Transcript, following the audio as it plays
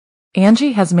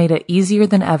Angie has made it easier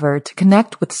than ever to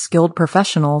connect with skilled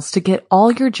professionals to get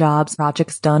all your jobs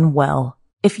projects done well.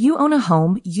 If you own a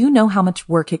home, you know how much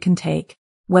work it can take,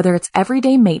 whether it's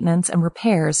everyday maintenance and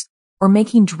repairs or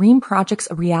making dream projects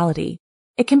a reality.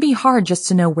 It can be hard just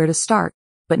to know where to start,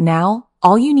 but now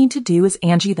all you need to do is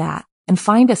Angie that and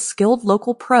find a skilled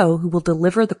local pro who will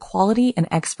deliver the quality and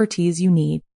expertise you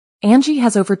need. Angie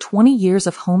has over 20 years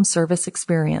of home service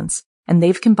experience, and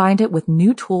they've combined it with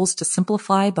new tools to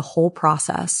simplify the whole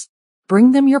process.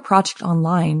 Bring them your project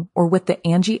online or with the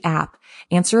Angie app,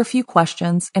 answer a few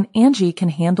questions, and Angie can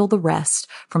handle the rest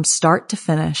from start to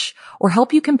finish, or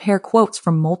help you compare quotes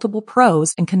from multiple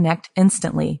pros and connect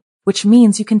instantly, which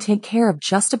means you can take care of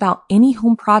just about any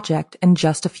home project in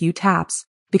just a few taps.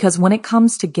 Because when it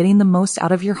comes to getting the most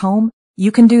out of your home,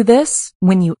 you can do this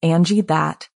when you Angie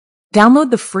that.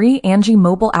 Download the free Angie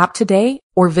mobile app today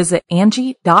or visit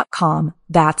Angie.com.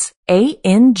 That's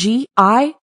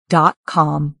ANGI.com.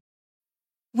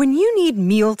 When you need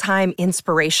mealtime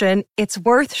inspiration, it's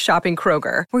worth shopping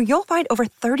Kroger, where you'll find over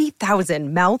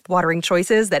 30,000 mouth-watering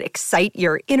choices that excite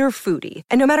your inner foodie.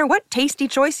 And no matter what tasty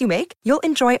choice you make, you'll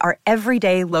enjoy our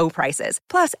everyday low prices,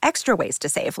 plus extra ways to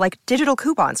save, like digital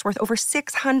coupons worth over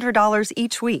 $600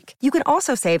 each week. You can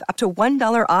also save up to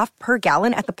 $1 off per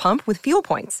gallon at the pump with fuel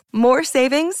points. More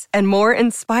savings and more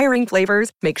inspiring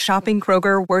flavors make shopping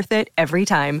Kroger worth it every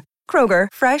time. Kroger,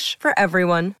 fresh for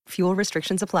everyone. Fuel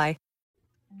restrictions apply.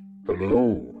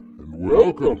 Hello, and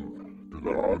welcome to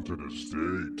the Haunted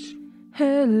Estate.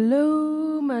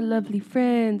 Hello, my lovely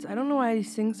friends. I don't know why I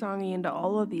sing-songy into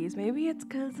all of these. Maybe it's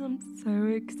because I'm so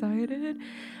excited.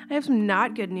 I have some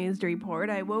not good news to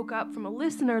report. I woke up from a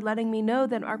listener letting me know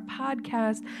that our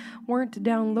podcasts weren't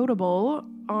downloadable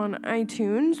on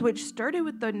iTunes, which started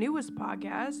with the newest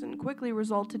podcast and quickly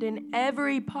resulted in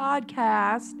every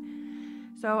podcast.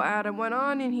 So Adam went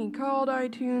on and he called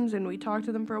iTunes and we talked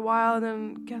to them for a while, and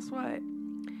then guess what?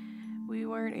 We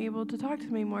weren't able to talk to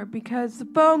them anymore because the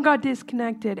phone got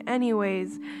disconnected.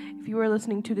 Anyways, if you were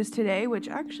listening to this today, which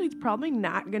actually it's probably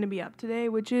not going to be up today,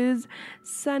 which is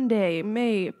Sunday,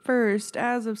 May 1st.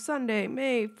 As of Sunday,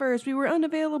 May 1st, we were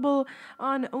unavailable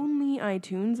on only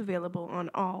iTunes, available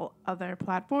on all other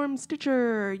platforms,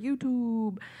 Stitcher,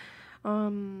 YouTube,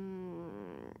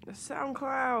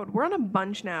 SoundCloud. We're on a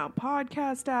bunch now.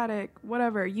 Podcast Addict,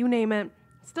 whatever, you name it.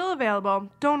 Still available.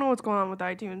 Don't know what's going on with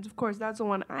iTunes. Of course, that's the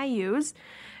one I use,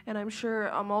 and I'm sure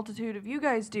a multitude of you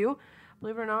guys do.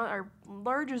 Believe it or not, our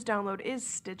largest download is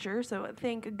Stitcher, so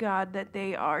thank God that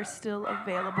they are still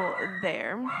available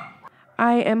there.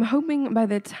 I am hoping by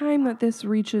the time that this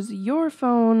reaches your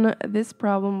phone, this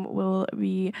problem will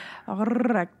be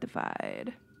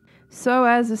rectified. So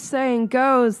as the saying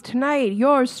goes, tonight,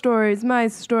 your stories, my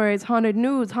stories, haunted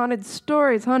news, haunted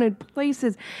stories, haunted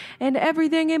places, and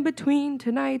everything in between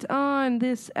tonight on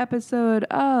this episode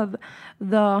of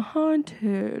The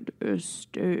Haunted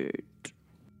Estate.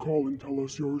 Call and tell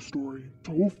us your story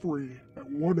toll free at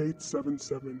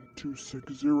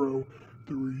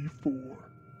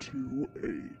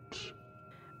 1-877-260-3428.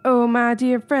 Oh, my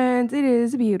dear friends, it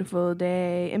is a beautiful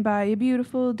day, and by a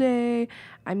beautiful day,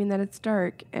 I mean that it's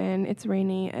dark, and it's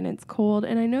rainy, and it's cold,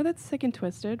 and I know that's sick and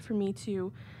twisted for me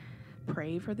to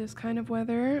pray for this kind of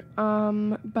weather,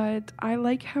 but I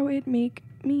like how it make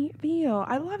me feel.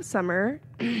 I love summer.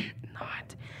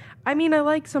 I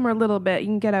like summer a little bit. You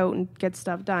can get out and get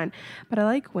stuff done, but I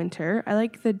like winter. I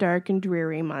like the dark and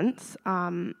dreary months.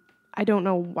 I don't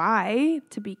know why,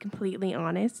 to be completely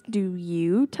honest. Do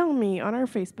you? Tell me on our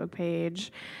Facebook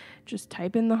page. Just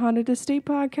type in the Haunted Estate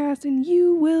Podcast and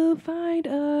you will find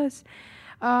us.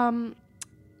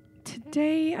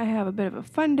 Today I have a bit of a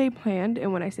fun day planned,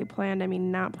 and when I say planned, I mean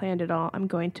not planned at all. I'm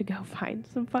going to go find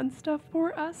some fun stuff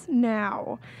for us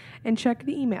now and check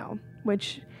the email,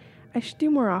 which I should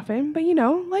do more often, but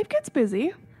life gets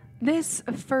busy. This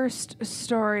first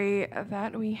story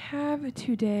that we have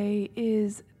today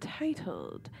is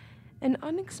titled, An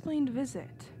Unexplained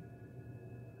Visit.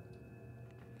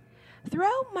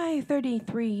 Throughout my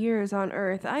 33 years on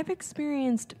Earth, I've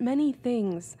experienced many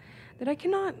things that I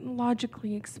cannot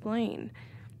logically explain.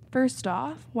 First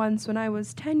off, once when I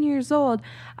was 10 years old,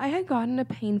 I had gotten a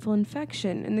painful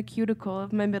infection in the cuticle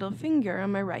of my middle finger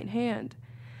on my right hand.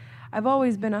 I've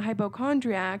always been a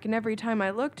hypochondriac, and every time I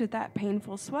looked at that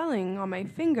painful swelling on my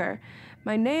finger,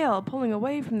 my nail pulling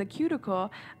away from the cuticle,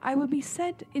 I would be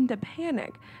set into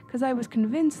panic because I was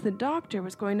convinced the doctor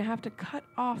was going to have to cut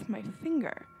off my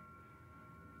finger.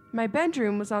 My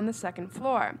bedroom was on the second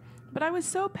floor, but I was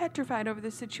so petrified over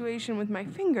the situation with my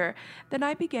finger that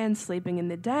I began sleeping in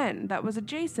the den that was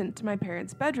adjacent to my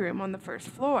parents' bedroom on the first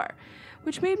floor,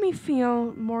 which made me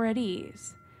feel more at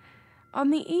ease. On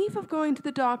the eve of going to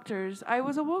the doctor's, I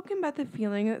was awoken by the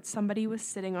feeling that somebody was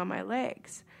sitting on my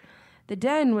legs. The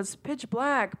den was pitch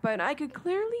black, but I could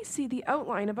clearly see the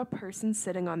outline of a person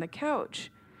sitting on the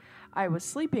couch I was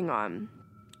sleeping on,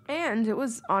 and it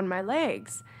was on my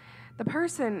legs. The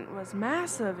person was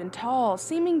massive and tall,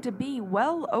 seeming to be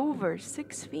well over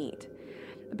 6 feet.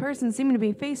 The person seemed to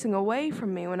be facing away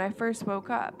from me when I first woke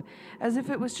up, as if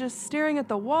it was just staring at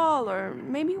the wall or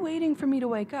maybe waiting for me to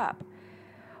wake up.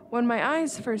 When my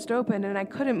eyes first opened and I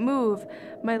couldn't move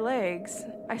my legs,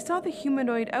 I saw the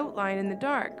humanoid outline in the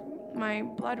dark. My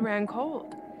blood ran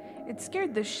cold. It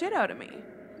scared the shit out of me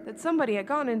that somebody had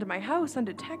gone into my house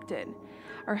undetected.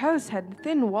 Our house had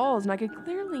thin walls, and I could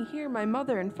clearly hear my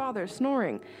mother and father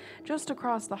snoring just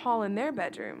across the hall in their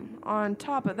bedroom. On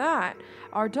top of that,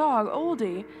 our dog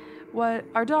Odie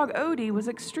was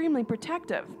extremely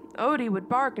protective. Odie would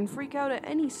bark and freak out at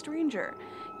any stranger,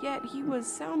 yet he was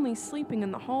soundly sleeping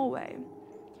in the hallway.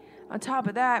 On top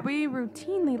of that, we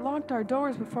routinely locked our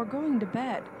doors before going to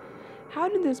bed. How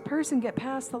did this person get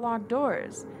past the locked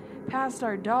doors, past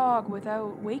our dog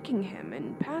without waking him,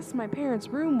 and past my parents'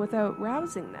 room without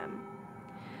rousing them?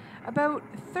 After about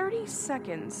 30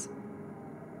 seconds,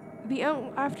 the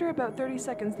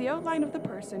outline of the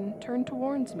person turned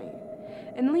towards me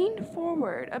and leaned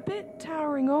forward, a bit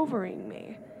towering over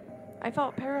me. I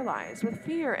felt paralyzed with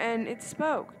fear, and it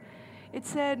spoke. It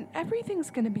said, "Everything's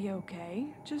gonna be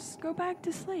okay. Just go back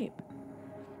to sleep."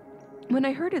 When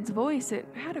I heard its voice, it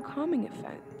had a calming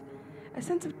effect. A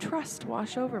sense of trust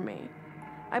washed over me.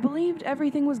 I believed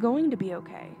everything was going to be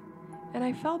okay, and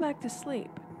I fell back to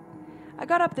sleep. I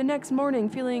got up the next morning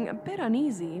feeling a bit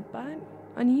uneasy, but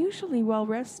unusually well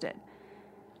rested.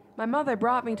 My mother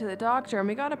brought me to the doctor, and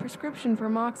we got a prescription for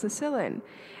amoxicillin,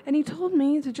 and he told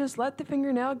me to just let the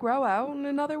fingernail grow out and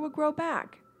another would grow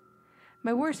back.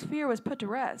 My worst fear was put to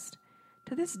rest.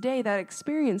 To this day, that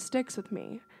experience sticks with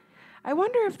me. I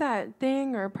wonder if that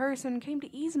thing or person came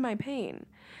to ease my pain,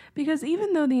 because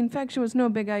even though the infection was no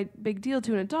big deal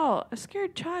to an adult, a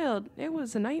scared child, it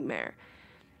was a nightmare.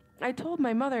 I told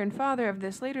my mother and father of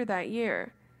this later that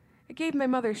year. It gave my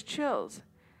mother's chills.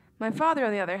 My father,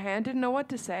 on the other hand, didn't know what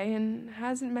to say and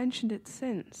hasn't mentioned it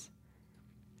since.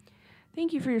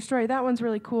 Thank you for your story. That one's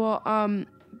really cool.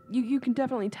 You can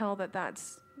definitely tell that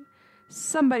that's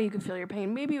somebody who could feel your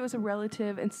pain. Maybe it was a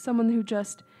relative and someone who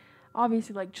just,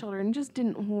 obviously like children, just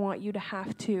didn't want you to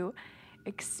have to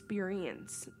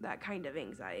experience that kind of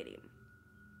anxiety.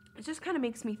 It just kind of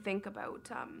makes me think about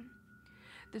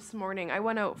this morning. I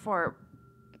went out for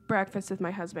breakfast with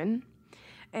my husband,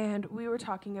 and we were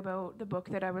talking about the book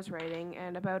that I was writing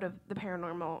and about the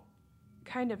paranormal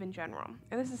kind of in general.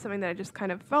 And this is something that I just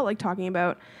kind of felt like talking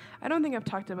about. I don't think I've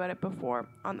talked about it before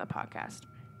on the podcast.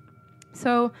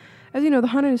 So, as you know, the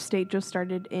Haunted Estate just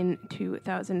started in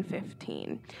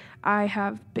 2015. I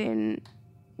have been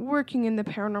working in the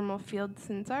paranormal field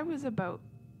since I was about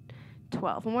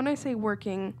 12. And when I say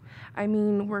working, I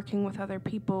mean working with other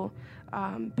people,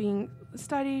 being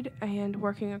studied and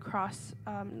working across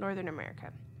Northern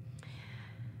America.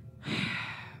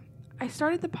 I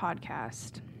started the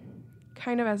podcast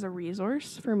kind of as a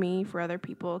resource for me, for other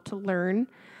people to learn.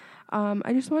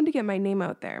 I just wanted to get my name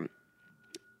out there.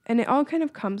 And it all kind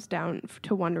of comes down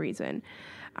to one reason.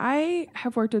 I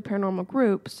have worked with paranormal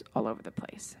groups all over the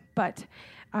place, but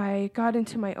I got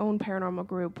into my own paranormal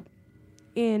group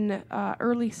in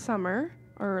early summer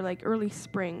or like early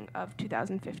spring of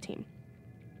 2015.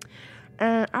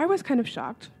 And I was kind of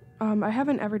shocked. I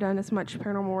haven't ever done as much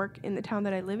paranormal work in the town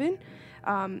that I live in.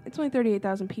 It's only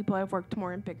 38,000 people. I've worked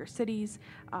more in bigger cities,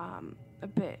 a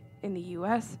bit in the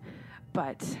U.S.,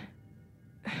 but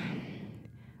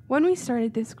when we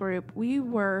started this group, we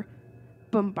were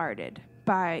bombarded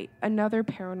by another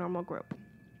paranormal group.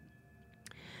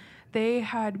 They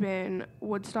had been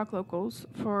Woodstock locals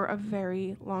for a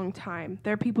very long time.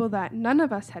 They're people that none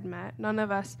of us had met, none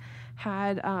of us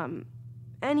had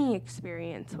any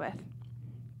experience with.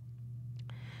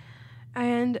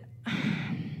 And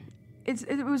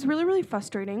it was really, really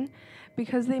frustrating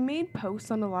because they made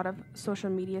posts on a lot of social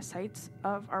media sites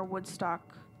of our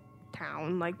Woodstock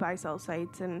town, like buy-sell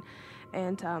sites and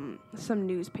some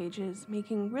news pages,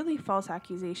 making really false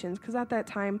accusations, because at that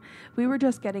time we were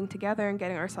just getting together and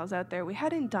getting ourselves out there. We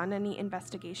hadn't done any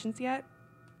investigations yet,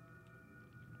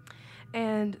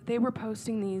 and they were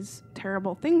posting these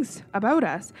terrible things about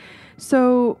us.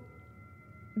 So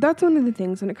that's one of the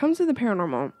things when it comes to the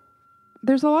paranormal.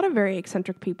 There's a lot of very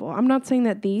eccentric people. I'm not saying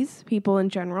that these people in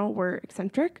general were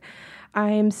eccentric.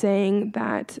 I am saying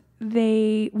that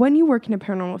when you work in a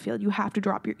paranormal field, you have to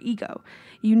drop your ego.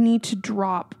 You need to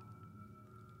drop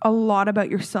a lot about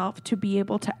yourself to be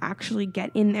able to actually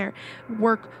get in there,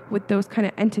 work with those kind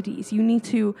of entities. You need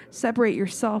to separate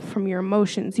yourself from your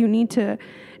emotions. You need to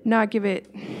not give it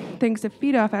things to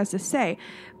feed off, as to say.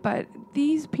 But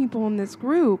these people in this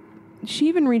group, she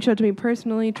even reached out to me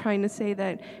personally trying to say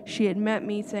that she had met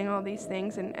me saying all these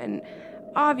things, and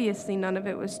obviously none of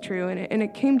it was true. And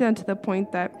it came down to the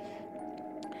point that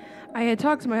I had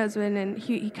talked to my husband, and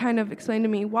he kind of explained to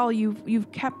me, well,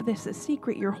 you've kept this a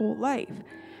secret your whole life.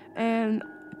 And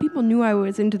people knew I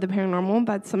was into the paranormal.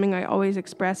 That's something I always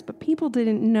expressed, but people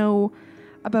didn't know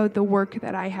about the work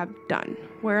that I have done,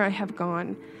 where I have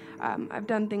gone. I've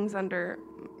done things under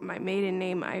my maiden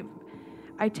name. I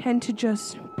tend to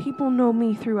just, people know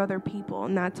me through other people,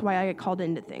 and that's why I get called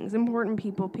into things. Important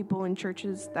people in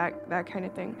churches, that kind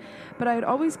of thing. But I had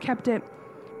always kept it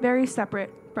very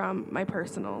separate from my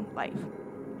personal life.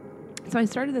 So I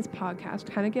started this podcast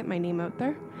to kind of get my name out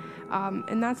there.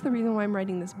 And that's the reason why I'm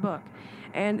writing this book.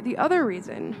 And the other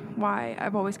reason why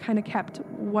I've always kind of kept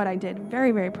what I did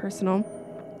very, very personal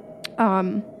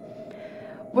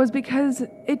was because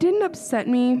it didn't upset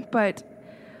me, but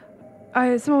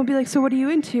someone would be like, so what are you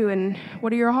into and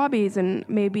what are your hobbies? And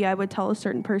maybe I would tell a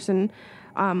certain person,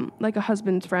 like a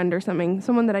husband's friend or something,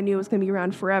 someone that I knew was going to be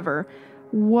around forever,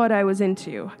 what I was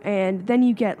into. And then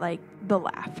you get like the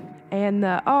laugh and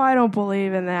the, oh, I don't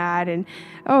believe in that. And,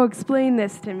 oh, explain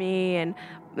this to me. And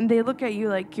they look at you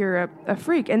like you're a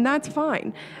freak, and that's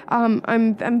fine.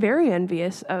 I'm very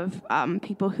envious of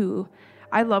people who,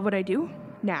 I love what I do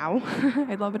now.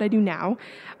 I love what I do now.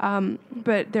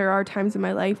 But there are times in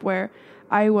my life where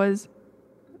I was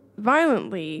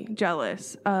violently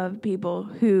jealous of people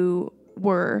who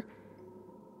were.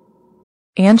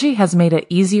 Angie has made it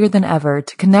easier than ever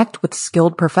to connect with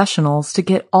skilled professionals to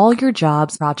get all your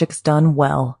jobs projects done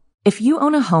well. If you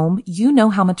own a home, you know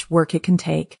how much work it can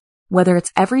take, whether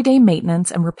it's everyday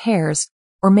maintenance and repairs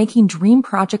or making dream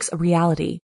projects a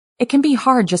reality. It can be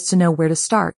hard just to know where to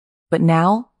start, but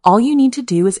now all you need to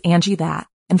do is Angie that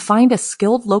and find a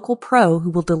skilled local pro who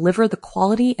will deliver the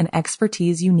quality and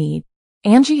expertise you need.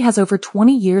 Angie has over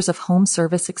 20 years of home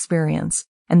service experience,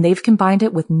 and they've combined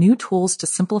it with new tools to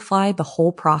simplify the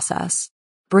whole process.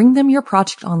 Bring them your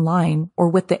project online or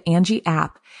with the Angie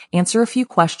app, answer a few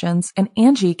questions, and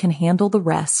Angie can handle the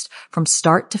rest from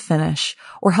start to finish,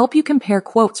 or help you compare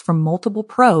quotes from multiple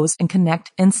pros and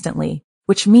connect instantly,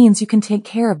 which means you can take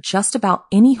care of just about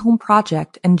any home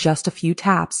project in just a few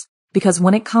taps. Because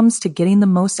when it comes to getting the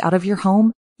most out of your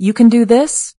home, you can do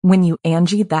this when you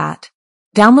Angie that.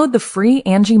 Download the free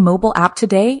Angie mobile app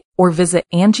today or visit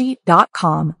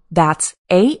Angie.com. That's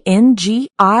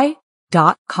ANGI.com.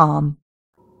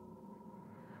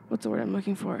 What's the word I'm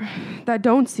looking for? That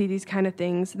don't see these kind of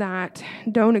things, that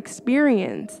don't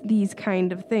experience these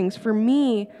kind of things. For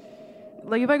me,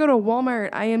 like if I go to Walmart,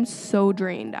 I am so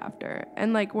drained after.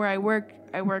 And like where I work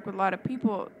with a lot of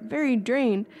people, very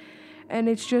drained. And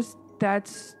it's just,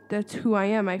 that's who I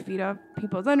am. I feed off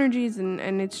people's energies,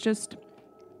 and it's just,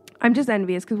 I'm just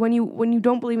envious because when you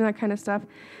don't believe in that kind of stuff,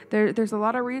 there's a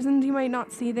lot of reasons you might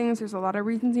not see things. There's a lot of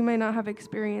reasons you might not have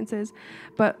experiences.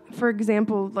 But for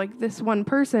example, like this one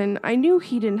person, I knew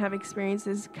he didn't have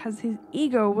experiences because his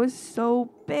ego was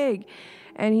so big,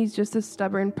 and he's just a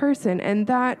stubborn person, and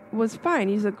that was fine.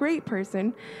 He's a great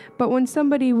person. But when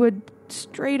somebody would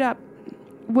straight up,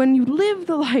 when you live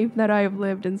the life that I have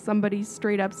lived and somebody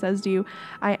straight up says to you,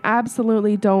 I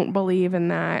absolutely don't believe in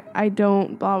that, I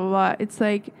don't, blah, blah, blah. It's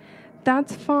like,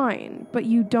 that's fine, but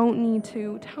you don't need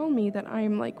to tell me that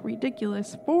I'm like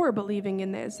ridiculous for believing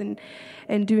in this and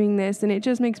doing this. And it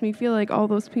just makes me feel like all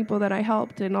those people that I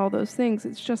helped and all those things,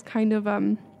 it's just kind of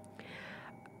a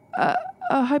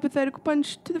hypothetical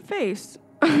punch to the face.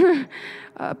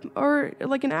 Or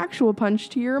like an actual punch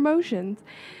to your emotions.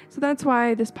 So that's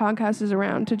why this podcast is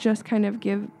around, to just kind of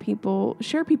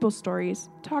share people's stories,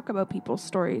 talk about people's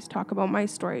stories, talk about my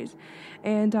stories.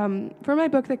 And for my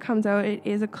book that comes out, it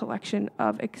is a collection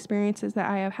of experiences that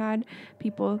I have had,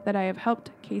 people that I have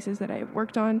helped, cases that I have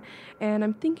worked on. And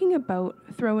I'm thinking about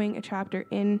throwing a chapter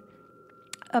in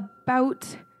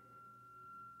about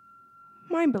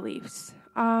my beliefs,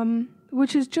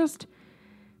 which is just,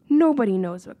 nobody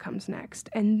knows what comes next,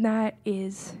 and that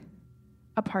is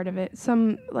a part of it.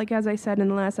 Like as I said in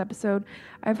the last episode,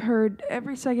 I've heard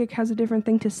every psychic has a different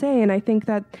thing to say, and I think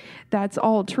that that's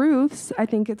all truths. I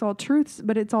think it's all truths,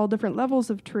 but it's all different levels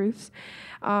of truths.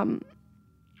 I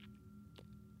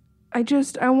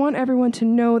want everyone to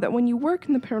know that when you work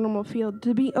in the paranormal field,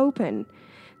 to be open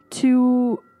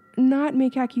to not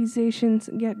make accusations,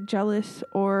 get jealous,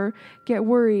 or get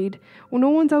worried. Well, no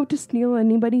one's out to steal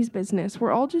anybody's business.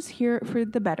 We're all just here for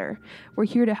the better. We're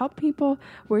here to help people.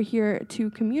 We're here to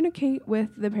communicate with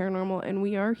the paranormal, and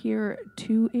we are here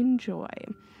to enjoy.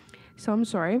 So I'm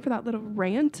sorry for that little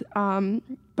rant.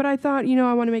 But I thought,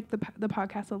 I want to make the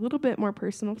podcast a little bit more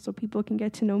personal so people can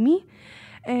get to know me.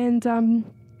 And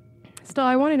still,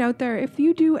 I want it out there. If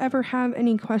you do ever have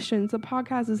any questions, the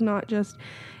podcast is not just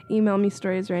email me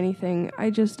stories or anything. I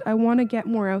want to get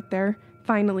more out there.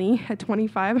 Finally, at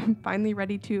 25, I'm finally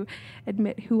ready to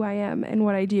admit who I am and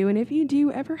what I do. And if you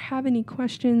do ever have any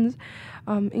questions,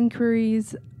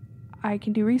 inquiries, I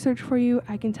can do research for you.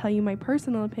 I can tell you my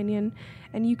personal opinion,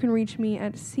 and you can reach me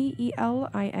at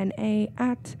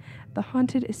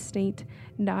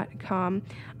celina@thehauntedestate.com.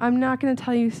 I'm not going to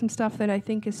tell you some stuff that I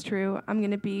think is true. I'm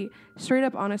going to be straight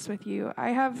up honest with you.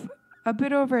 I have a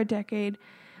bit over a decade.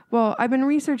 Well, I've been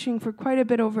researching for quite a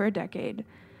bit over a decade.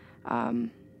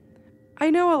 I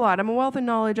know a lot. I'm a wealth of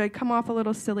knowledge. I come off a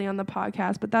little silly on the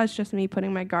podcast, but that's just me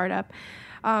putting my guard up.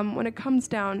 When it comes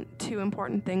down to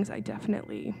important things, I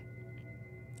definitely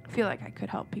feel like I could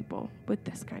help people with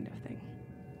this kind of thing.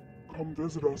 Come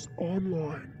visit us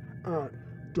online at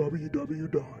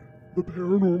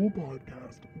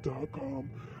www.theparanormalpodcast.com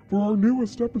for our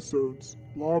newest episodes,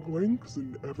 blog links,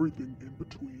 and everything in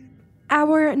between.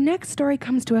 Our next story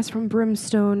comes to us from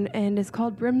Brimstone and is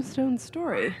called Brimstone's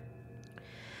Story.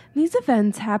 These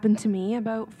events happened to me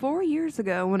about 4 years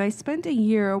ago when I spent a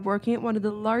year working at one of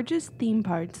the largest theme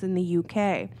parks in the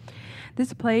UK.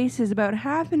 This place is about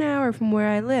half an hour from where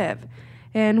I live,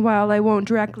 and while I won't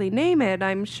directly name it,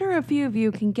 I'm sure a few of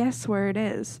you can guess where it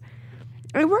is.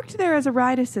 I worked there as a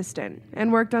ride assistant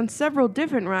and worked on several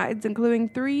different rides, including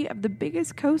 3 of the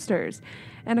biggest coasters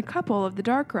and a couple of the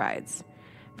dark rides.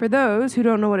 For those who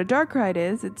don't know what a dark ride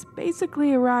is, it's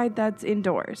basically a ride that's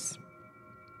indoors.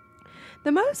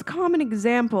 The most common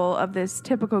example of this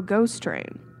typical ghost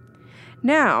train.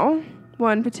 Now,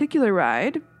 one particular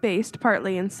ride, based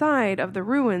partly inside of the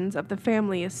ruins of the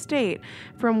family estate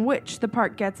from which the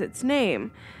park gets its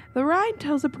name, the ride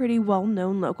tells a pretty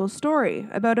well-known local story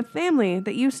about a family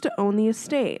that used to own the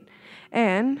estate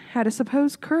and had a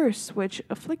supposed curse which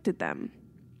afflicted them.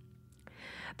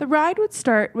 The ride would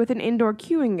start with an indoor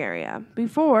queuing area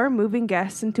before moving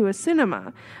guests into a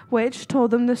cinema, which told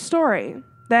them the story.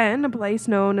 Then a place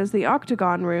known as the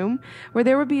Octagon Room, where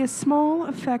there would be a small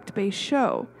effect-based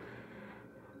show.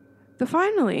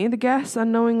 Finally, the guests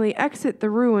unknowingly exit the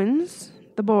ruins.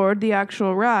 The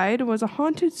actual ride was a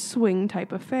haunted swing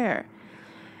type affair.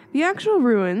 The actual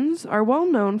ruins are well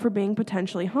known for being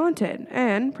potentially haunted,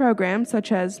 and programs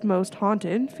such as Most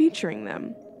Haunted featuring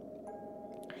them.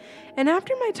 And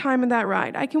after my time on that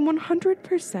ride, I can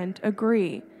 100%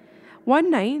 agree.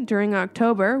 One night during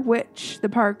October, which the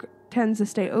park tends to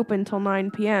stay open till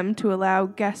 9 p.m. to allow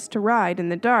guests to ride in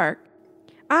the dark,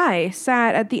 I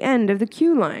sat at the end of the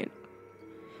queue line.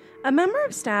 A member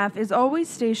of staff is always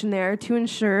stationed there to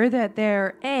ensure that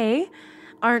there, A,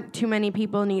 aren't too many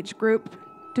people in each group,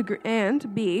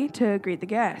 and B, to greet the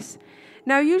guests.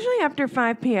 Now, usually after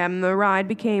 5 p.m., the ride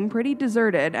became pretty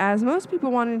deserted, as most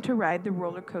people wanted to ride the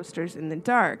roller coasters in the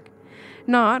dark,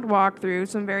 not walk through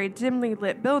some very dimly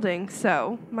lit buildings,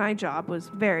 so my job was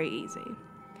very easy.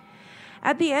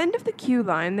 At the end of the queue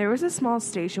line, there was a small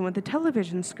station with a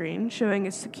television screen showing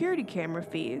its security camera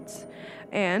feeds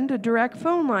and a direct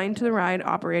phone line to the ride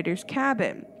operator's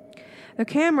cabin. The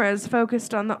cameras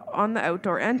focused on the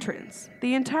outdoor entrance,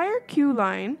 the entire queue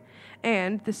line,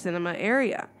 and the cinema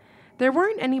area. There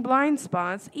weren't any blind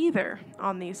spots either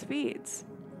on these feeds.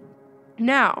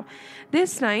 Now,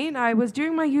 this night, I was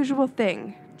doing my usual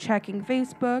thing, checking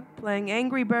Facebook, playing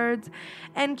Angry Birds,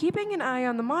 and keeping an eye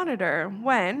on the monitor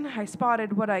when I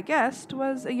spotted what I guessed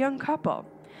was a young couple.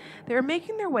 They were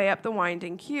making their way up the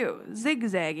winding queue,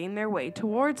 zigzagging their way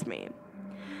towards me.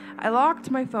 I locked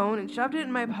my phone and shoved it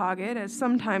in my pocket, as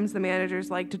sometimes the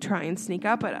managers like to try and sneak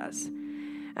up at us.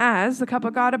 As the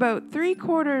couple got about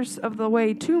 3/4 of the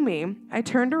way to me, I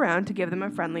turned around to give them a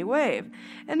friendly wave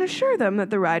and assure them that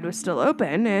the ride was still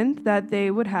open and that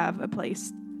they would have a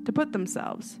place to put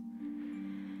themselves.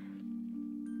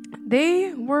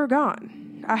 They were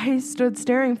gone. I stood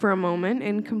staring for a moment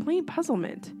in complete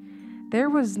puzzlement. There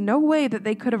was no way that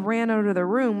they could have ran out of the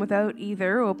room without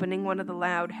either opening one of the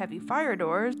loud, heavy fire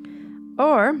doors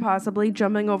or possibly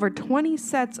jumping over 20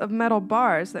 sets of metal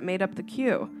bars that made up the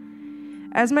queue.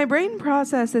 As my brain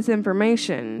processed this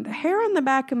information, the hair on the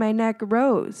back of my neck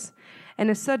rose, and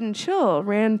a sudden chill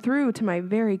ran through to my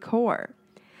very core.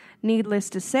 Needless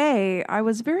to say, I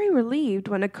was very relieved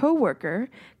when a coworker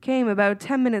came about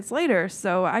 10 minutes later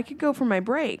so I could go for my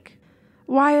break.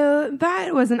 While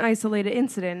that was an isolated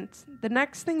incident, the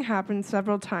next thing happened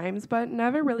several times but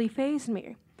never really fazed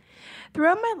me.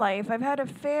 Throughout my life, I've had a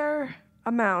fair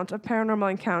amount of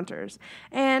paranormal encounters,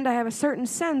 and I have a certain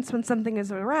sense when something is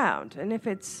around and if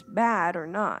it's bad or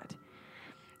not.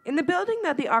 In the building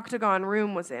that the octagon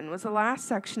room was in was the last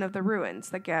section of the ruins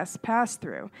that guests passed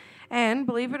through, and,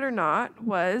 believe it or not,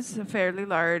 was a fairly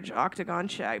large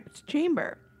octagon-shaped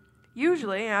chamber.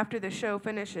 Usually, after the show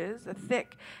finishes, a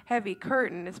thick, heavy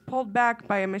curtain is pulled back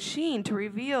by a machine to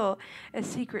reveal a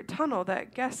secret tunnel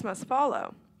that guests must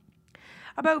follow.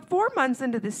 About 4 months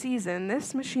into the season,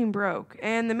 this machine broke,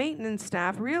 and the maintenance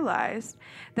staff realized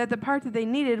that the part that they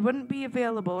needed wouldn't be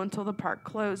available until the park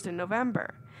closed in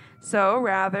November. So,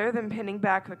 rather than pinning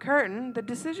back the curtain, the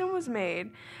decision was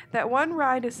made that one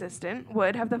ride assistant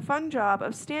would have the fun job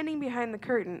of standing behind the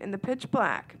curtain in the pitch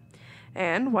black.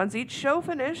 And once each show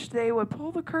finished, they would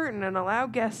pull the curtain and allow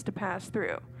guests to pass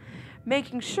through,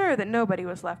 making sure that nobody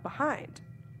was left behind.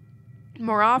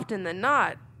 More often than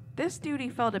not, this duty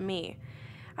fell to me.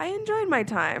 I enjoyed my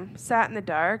time, sat in the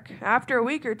dark. After a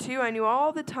week or two, I knew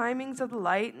all the timings of the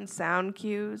light and sound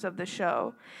cues of the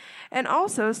show, and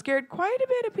also scared quite a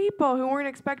bit of people who weren't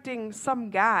expecting some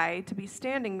guy to be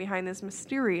standing behind this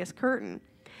mysterious curtain.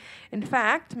 In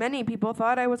fact, many people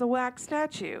thought I was a wax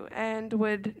statue and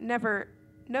would never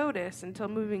notice until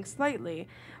moving slightly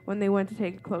when they went to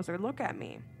take a closer look at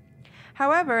me.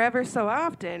 However, ever so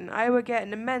often, I would get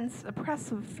an immense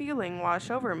oppressive feeling wash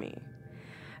over me.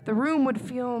 The room would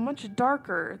feel much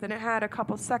darker than it had a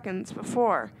couple seconds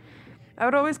before. I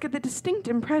would always get the distinct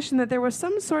impression that there was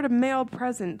some sort of male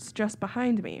presence just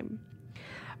behind me.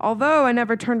 Although I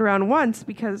never turned around once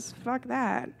because fuck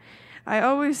that, I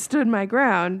always stood my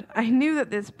ground. I knew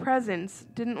that this presence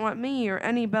didn't want me or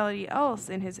anybody else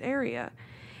in his area,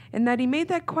 and that he made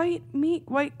that quite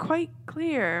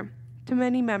clear to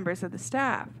many members of the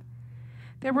staff.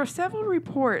 There were several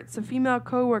reports of female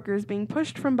co-workers being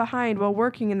pushed from behind while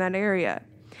working in that area,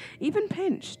 even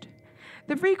pinched.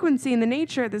 The frequency and the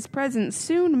nature of this presence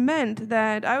soon meant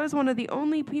that I was one of the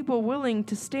only people willing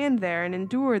to stand there and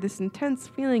endure this intense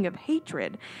feeling of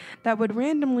hatred that would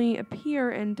randomly appear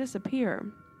and disappear.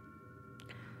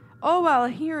 All while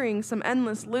hearing some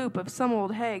endless loop of some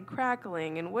old hag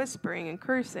crackling and whispering and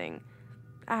cursing.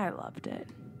 I loved it.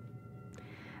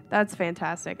 That's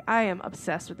fantastic. I am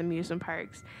obsessed with amusement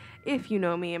parks. If you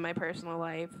know me in my personal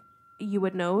life, you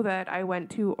would know that I went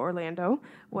to Orlando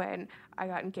when I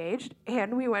got engaged,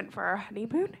 and we went for our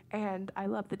honeymoon, and I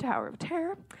love the Tower of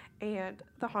Terror and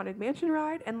the Haunted Mansion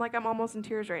ride, and I'm almost in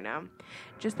tears right now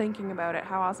just thinking about it,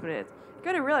 how awesome it is. You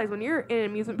gotta realize when you're in an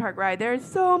amusement park ride, there's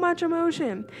so much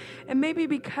emotion, and maybe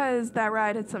because that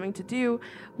ride had something to do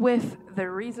with the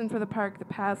reason for the park, the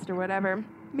past, or whatever,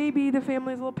 maybe the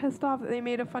family's a little pissed off that they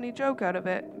made a funny joke out of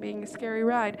it being a scary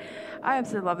ride. I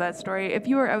absolutely love that story. If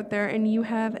you are out there and you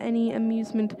have any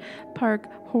amusement park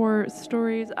horror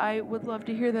stories, I would love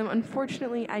to hear them.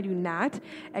 Unfortunately, I do not,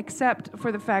 except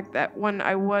for the fact that when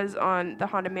I was on the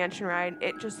Haunted Mansion ride,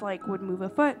 it just would move a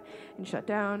foot and shut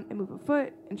down and move a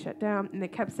foot and shut down, and they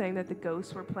kept saying that the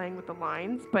ghosts were playing with the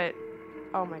lines, but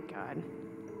oh my god.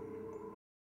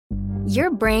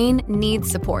 Your brain needs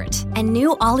support, and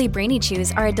new Ollie Brainy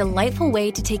Chews are a delightful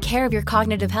way to take care of your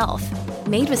cognitive health.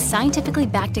 Made with scientifically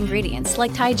backed ingredients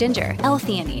like Thai ginger,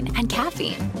 L-theanine, and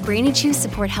caffeine, Brainy Chews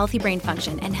support healthy brain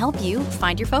function and help you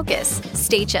find your focus,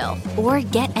 stay chill, or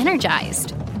get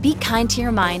energized. Be kind to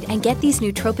your mind and get these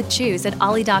nootropic chews at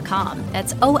ollie.com.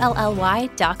 That's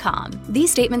OLLY.com.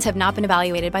 These statements have not been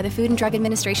evaluated by the Food and Drug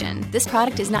Administration. This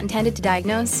product is not intended to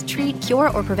diagnose, treat, cure,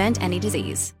 or prevent any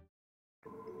disease.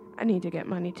 I need to get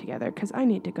money together because I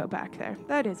need to go back there.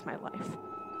 That is my life.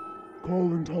 Call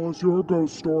and tell us your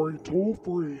ghost story toll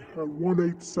free at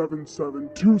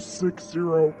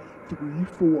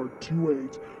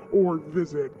 1-877-260-3428 or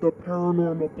visit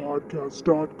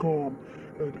theparanormalpodcast.com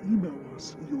and email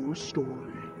us your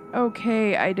story.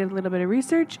 Okay, I did a little bit of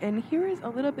research, and here is a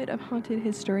little bit of haunted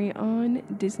history on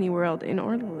Disney World in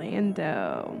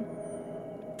Orlando.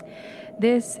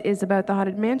 This is about the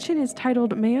Haunted Mansion. It's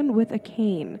titled Man with a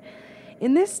Cane.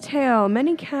 In this tale,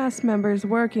 many cast members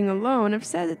working alone have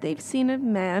said that they've seen a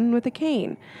man with a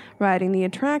cane riding the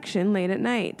attraction late at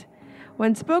night.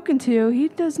 When spoken to, he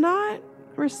does not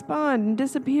respond and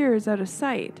disappears out of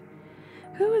sight.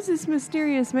 Who is this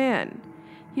mysterious man?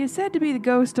 He is said to be the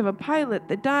ghost of a pilot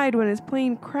that died when his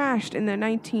plane crashed in the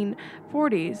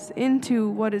 1940s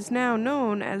into what is now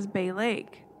known as Bay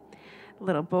Lake.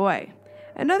 Little boy.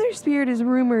 Another spirit is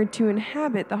rumored to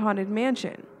inhabit the Haunted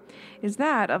Mansion. Is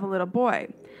that of a little boy.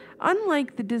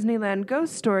 Unlike the Disneyland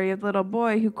ghost story of the little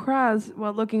boy who cries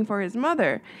while looking for his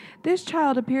mother, this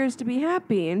child appears to be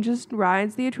happy and just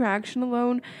rides the attraction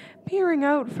alone, peering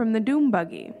out from the doom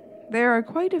buggy. There are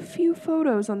quite a few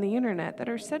photos on the internet that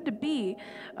are said to be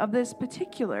of this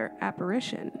particular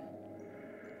apparition.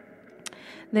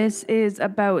 This is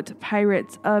about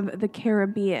Pirates of the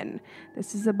Caribbean.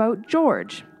 This is about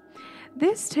George.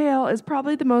 This tale is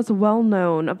probably the most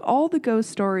well-known of all the ghost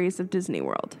stories of Disney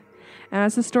World.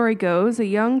 As the story goes, a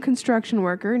young construction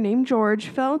worker named George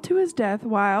fell to his death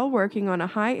while working on a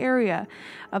high area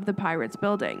of the Pirates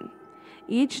building.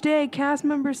 Each day, cast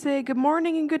members say good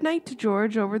morning and good night to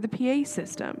George over the PA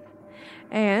system.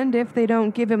 And if they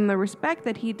don't give him the respect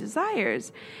that he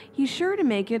desires, he's sure to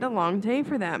make it a long day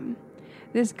for them.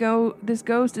 This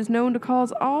ghost is known to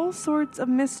cause all sorts of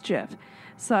mischief,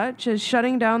 such as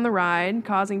shutting down the ride,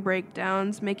 causing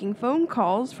breakdowns, making phone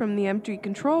calls from the empty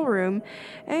control room,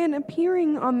 and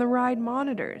appearing on the ride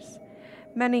monitors.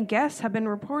 Many guests have been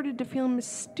reported to feel a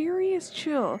mysterious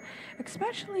chill,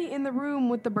 especially in the room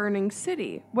with the burning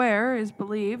city, where, it is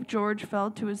believed, George fell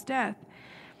to his death.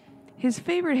 His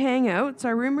favorite hangouts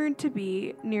are rumored to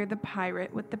be near the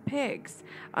pirate with the pigs,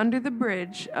 under the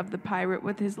bridge of the pirate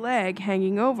with his leg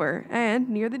hanging over, and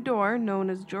near the door, known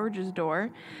as George's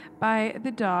door, by the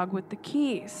dog with the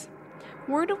keys.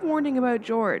 Word of warning about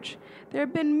George. There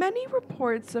have been many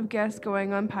reports of guests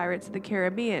going on Pirates of the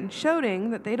Caribbean, shouting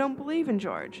that they don't believe in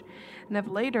George, and have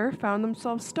later found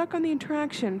themselves stuck on the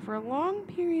attraction for a long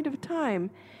period of time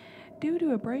due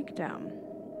to a breakdown.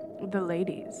 The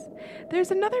ladies.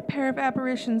 There's another pair of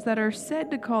apparitions that are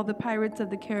said to call the Pirates of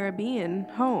the Caribbean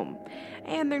home,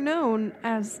 and they're known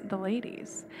as the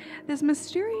ladies. This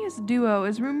mysterious duo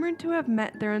is rumored to have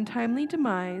met their untimely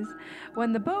demise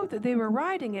when the boat that they were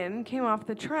riding in came off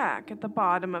the track at the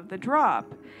bottom of the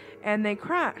drop, and they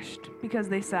crashed because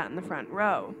they sat in the front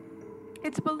row.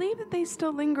 It's believed that they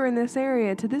still linger in this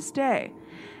area to this day,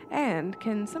 and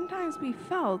can sometimes be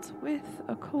felt with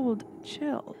a cold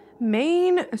chill.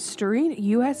 Main Street,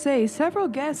 USA. Several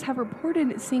guests have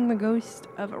reported seeing the ghost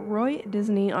of Roy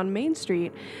Disney on Main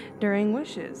Street during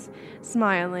wishes,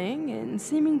 smiling and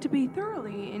seeming to be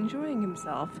thoroughly enjoying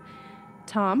himself.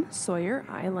 Tom Sawyer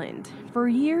Island. For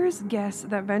years, guests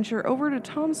that venture over to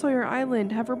Tom Sawyer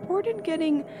Island have reported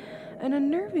getting an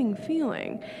unnerving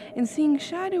feeling and seeing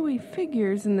shadowy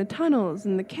figures in the tunnels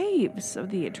and the caves of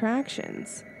the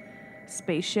attractions.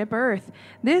 Spaceship Earth.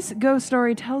 This ghost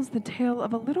story tells the tale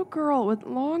of a little girl with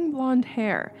long blonde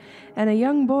hair and a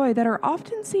young boy that are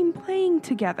often seen playing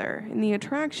together in the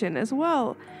attraction as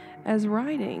well as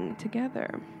riding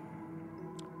together.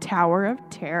 Tower of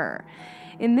Terror.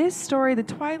 In this story, the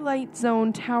Twilight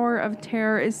Zone Tower of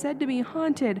Terror is said to be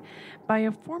haunted by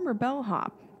a former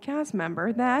bellhop cast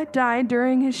member that died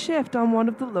during his shift on one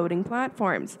of the loading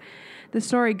platforms. The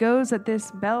story goes that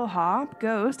this bellhop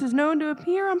ghost is known to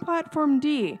appear on platform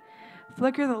D,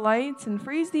 flicker the lights, and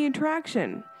freeze the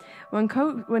attraction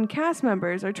when cast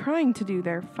members are trying to do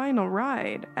their final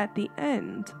ride at the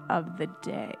end of the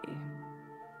day.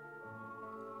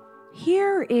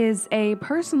 Here is a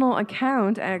personal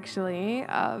account, actually,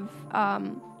 of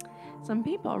some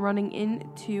people running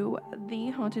into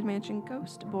the Haunted Mansion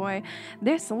Ghost Boy.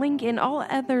 This link and all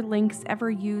other links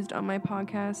ever used on my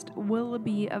podcast will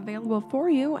be available for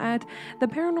you at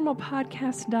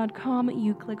theparanormalpodcast.com.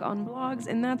 You click on blogs,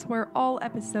 and that's where all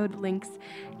episode links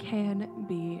can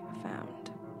be found.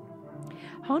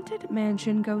 Haunted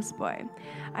Mansion Ghost Boy.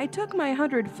 I took my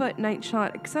 100-foot night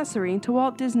shot accessory to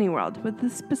Walt Disney World with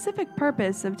the specific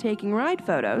purpose of taking ride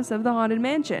photos of the Haunted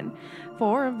Mansion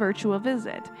for a virtual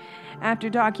visit.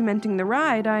 After documenting the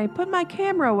ride, I put my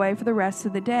camera away for the rest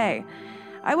of the day.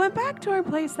 I went back to our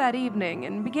place that evening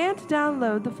and began to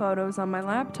download the photos on my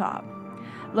laptop.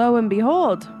 Lo and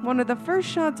behold, one of the first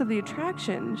shots of the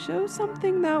attraction shows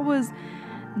something that was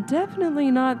definitely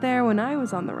not there when I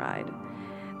was on the ride.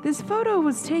 This photo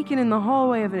was taken in the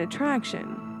hallway of an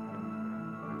attraction,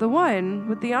 the one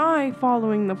with the eye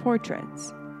following the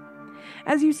portraits.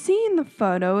 As you see in the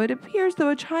photo, it appears though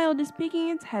a child is peeking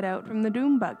its head out from the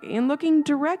doom buggy and looking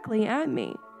directly at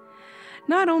me.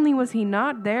 Not only was he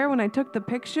not there when I took the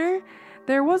picture,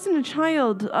 there wasn't a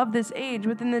child of this age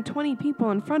within the 20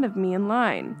 people in front of me in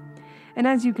line. And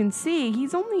as you can see,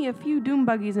 he's only a few doom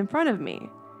buggies in front of me.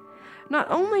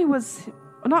 Not only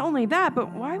that,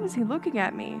 but why was he looking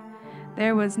at me?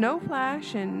 There was no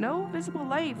flash and no visible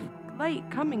light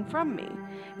coming from me.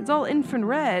 It's all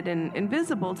infrared and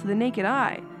invisible to the naked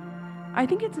eye. I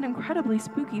think it's an incredibly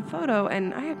spooky photo,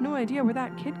 and I have no idea where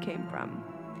that kid came from.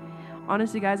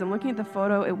 Honestly, guys, I'm looking at the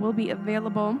photo. It will be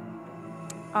available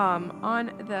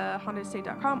on the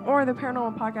hauntedestate.com or the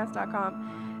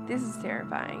paranormalpodcast.com. This is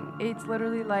terrifying. It's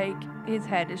literally like his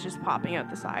head is just popping out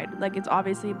the side. Like, it's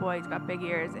obviously a boy, he's got big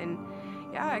ears, and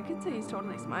yeah, I could say he's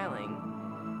totally smiling.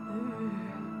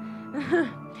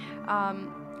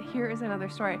 Here is another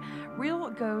story. Real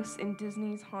ghosts in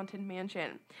Disney's Haunted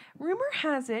Mansion. Rumor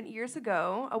has it, years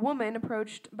ago, a woman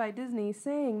approached by Disney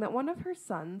saying that one of her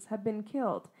sons had been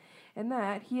killed and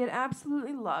that he had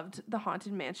absolutely loved the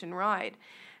Haunted Mansion ride.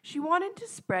 She wanted to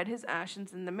spread his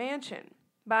ashes in the mansion.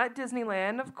 But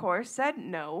Disneyland, of course, said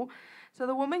no, so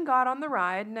the woman got on the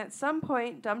ride and at some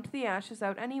point dumped the ashes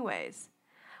out anyways.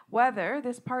 Whether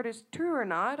this part is true or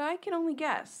not, I can only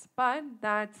guess, but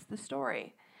that's the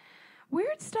story.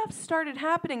 Weird stuff started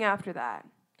happening after that.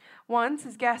 Once,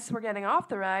 as guests were getting off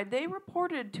the ride, they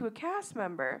reported to a cast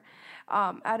member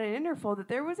at an interval that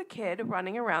there was a kid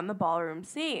running around the ballroom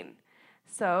scene.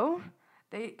 So,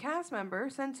 the cast member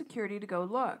sent security to go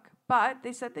look, but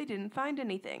they said they didn't find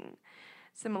anything.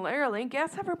 Similarly,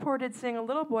 guests have reported seeing a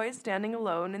little boy standing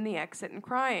alone in the exit and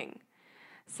crying.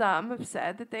 Some have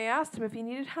said that they asked him if he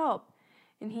needed help,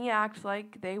 and he acted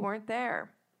like they weren't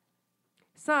there.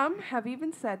 Some have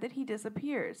even said that he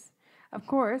disappears. Of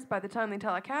course, by the time they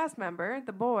tell a cast member,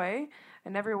 the boy,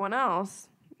 and everyone else,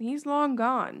 he's long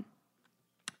gone.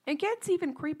 It gets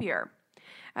even creepier.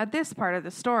 At this part of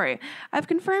the story, I've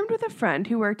confirmed with a friend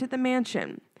who worked at the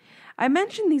mansion. I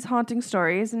mentioned these haunting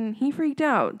stories, and he freaked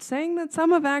out, saying that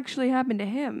some have actually happened to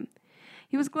him.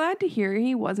 He was glad to hear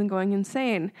he wasn't going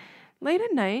insane. Late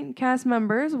at night, cast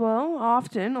members will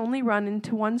often only run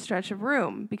into one stretch of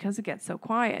room because it gets so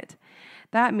quiet.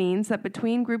 That means that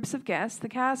between groups of guests, the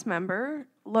cast member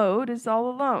load is all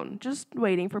alone, just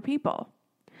waiting for people.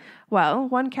 Well,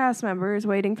 one cast member is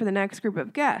waiting for the next group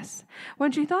of guests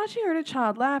when she thought she heard a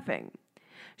child laughing.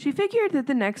 She figured that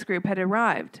the next group had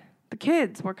arrived. The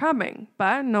kids were coming,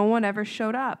 but no one ever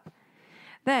showed up.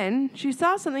 Then she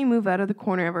saw something move out of the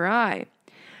corner of her eye.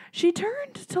 She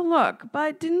turned to look,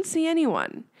 but didn't see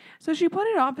anyone, so she put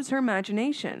it off as her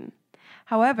imagination.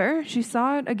 However, she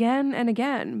saw it again and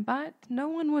again, but no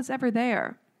one was ever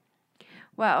there.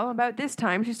 Well, about this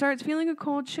time, she starts feeling a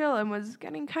cold chill and was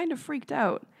getting kind of freaked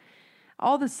out.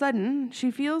 All of a sudden,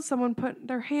 she feels someone put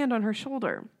their hand on her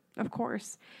shoulder. Of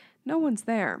course, no one's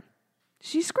there.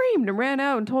 She screamed and ran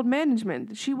out and told management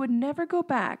that she would never go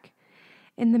back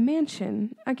in the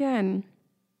mansion again.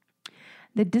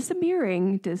 The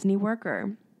disappearing Disney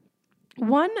worker.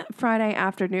 One Friday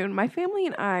afternoon, my family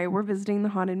and I were visiting the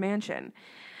Haunted Mansion.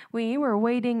 We were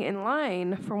waiting in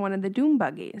line for one of the doom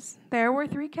buggies. There were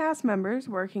 3 cast members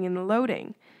working in the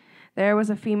loading. There was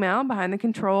a female behind the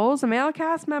controls, a male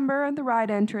cast member at the ride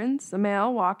entrance, a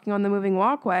male walking on the moving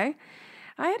walkway.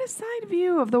 I had a side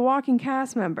view of the walking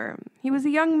cast member. He was a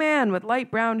young man with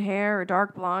light brown hair or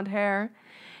dark blonde hair.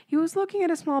 He was looking at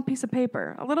a small piece of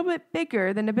paper, a little bit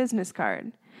bigger than a business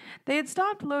card. They had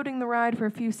stopped loading the ride for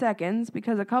a few seconds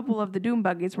because a couple of the doom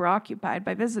buggies were occupied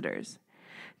by visitors.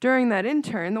 During that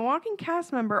intern, the walking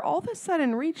cast member all of a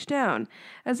sudden reached down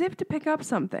as if to pick up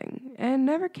something and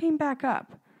never came back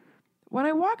up. When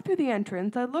I walked through the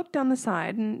entrance, I looked down the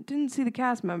side and didn't see the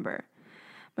cast member.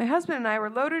 My husband and I were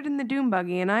loaded in the doom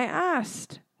buggy, and I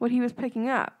asked what he was picking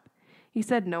up. He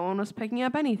said no one was picking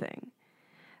up anything.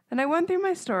 Then I went through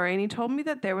my story, and he told me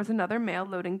that there was another male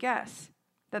loading guest.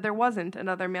 That there wasn't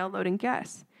another male loading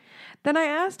guest. Then I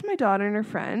asked my daughter and her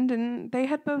friend, and they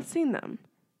had both seen them.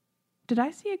 Did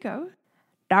I see a ghost?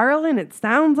 Darling, it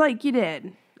sounds like you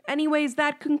did. Anyways,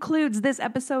 that concludes this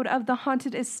episode of The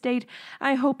Haunted Estate.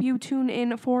 I hope you tune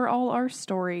in for all our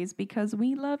stories because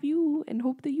we love you and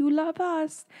hope that you love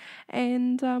us.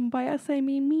 And by us, I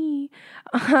mean me.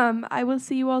 I will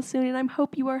see you all soon, and I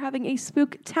hope you are having a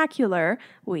spooktacular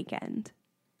weekend.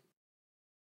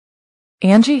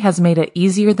 Angie has made it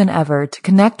easier than ever to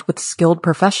connect with skilled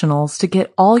professionals to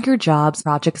get all your jobs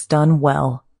projects done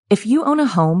well. If you own a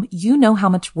home, you know how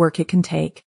much work it can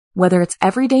take. Whether it's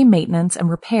everyday maintenance and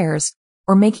repairs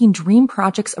or making dream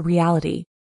projects a reality,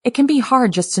 it can be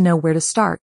hard just to know where to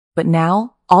start. But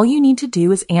now, all you need to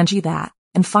do is Angie that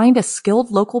and find a skilled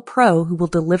local pro who will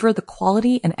deliver the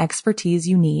quality and expertise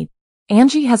you need.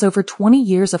 Angie has over 20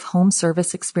 years of home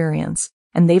service experience,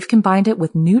 and they've combined it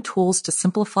with new tools to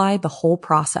simplify the whole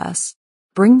process.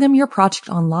 Bring them your project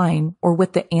online or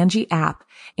with the Angie app,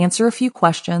 answer a few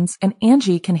questions, and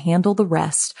Angie can handle the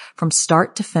rest from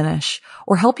start to finish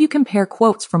or help you compare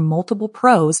quotes from multiple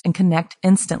pros and connect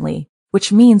instantly,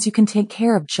 which means you can take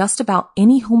care of just about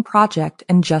any home project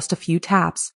in just a few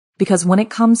taps. Because when it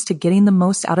comes to getting the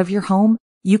most out of your home,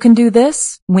 you can do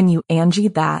this when you Angie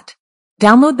that.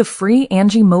 Download the free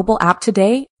Angie mobile app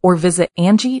today or visit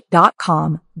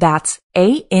Angie.com. That's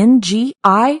ANGI.com.